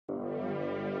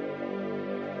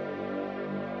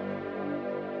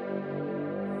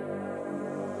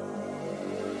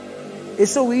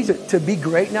It's so easy to be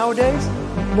great nowadays.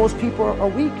 Most people are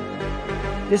weak.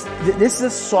 This is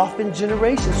a softened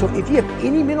generation. So if you have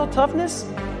any mental toughness,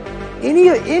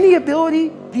 any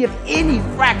ability, if you have any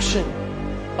fraction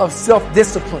of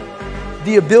self-discipline,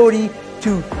 the ability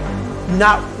to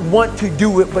not want to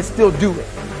do it but still do it.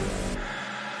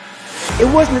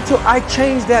 It wasn't until I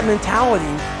changed that mentality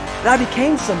that I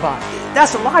became somebody.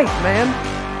 That's life, man.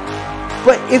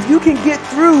 But if you can get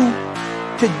through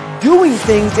to doing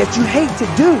things that you hate to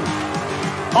do,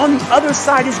 on the other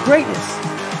side is greatness.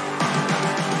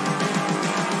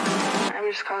 I'm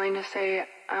just calling to say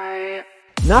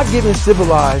Not getting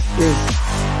civilized is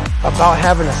about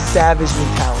having a savage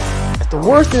mentality. The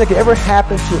worst thing that could ever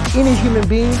happen to any human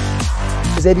being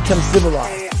is they become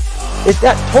civilized. It's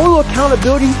that total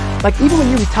accountability. Like even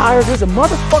when you retire, there's a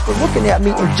motherfucker looking at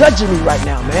me and judging me right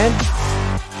now, man.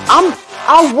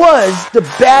 I was the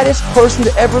baddest person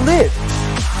to ever live.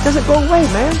 It doesn't go away,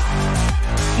 man.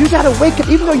 You gotta wake up,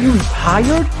 even though you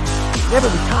retired, you never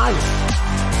retired.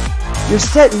 You're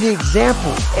setting the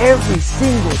example every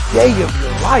single day of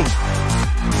your life.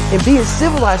 And being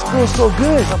civilized feels so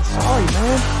good. I'm sorry,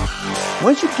 man.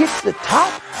 Once you get to the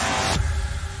top,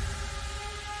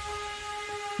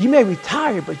 you may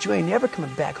retire, but you ain't never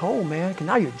coming back home, man, because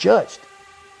now you're judged.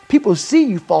 People see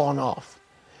you falling off.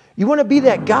 You want to be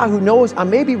that guy who knows I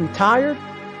may be retired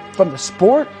from the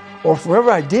sport or wherever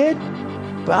I did,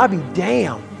 but I'll be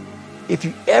damned if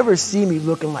you ever see me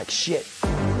looking like shit,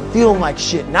 feeling like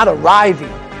shit, not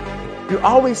arriving. You're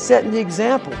always setting the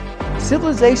example.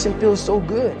 Civilization feels so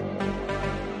good.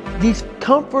 These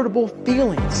comfortable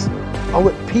feelings are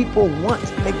what people want.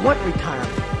 They want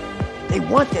retirement. They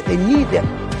want that. They need that.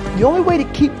 The only way to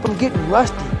keep from getting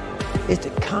rusty is to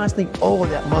constantly oil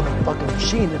that motherfucking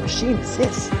machine. The machine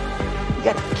exists. You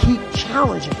got to keep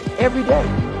challenging it every day.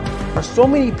 Or so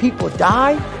many people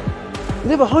die,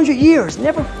 live 100 years,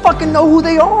 never fucking know who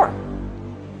they are.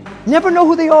 Never know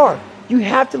who they are. You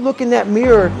have to look in that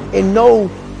mirror and know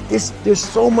there's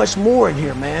so much more in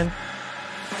here, man.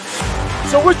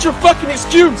 So what's your fucking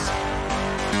excuse?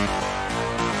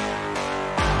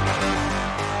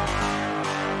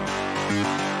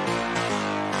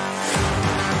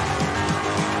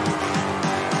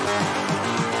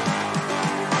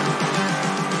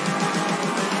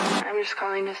 I'm just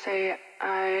calling to say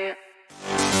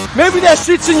Maybe that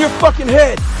shit's in your fucking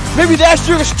head. Maybe that's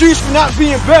your excuse for not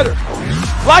being better.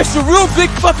 Life's a real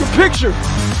big fucking picture.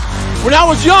 When I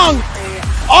was young,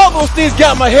 all those things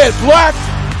got in my head. Black,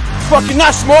 fucking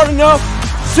not smart enough,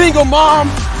 single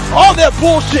mom, all that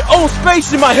bullshit owns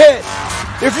space in my head.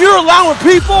 If you're allowing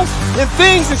people and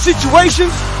things and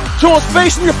situations to own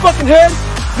space in your fucking head,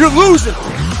 you're losing.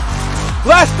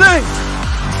 Last thing,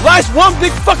 life's one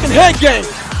big fucking head game.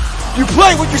 You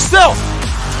play with yourself.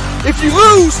 If you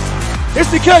lose,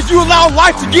 it's because you allow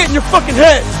life to get in your fucking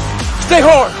head. Stay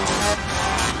hard.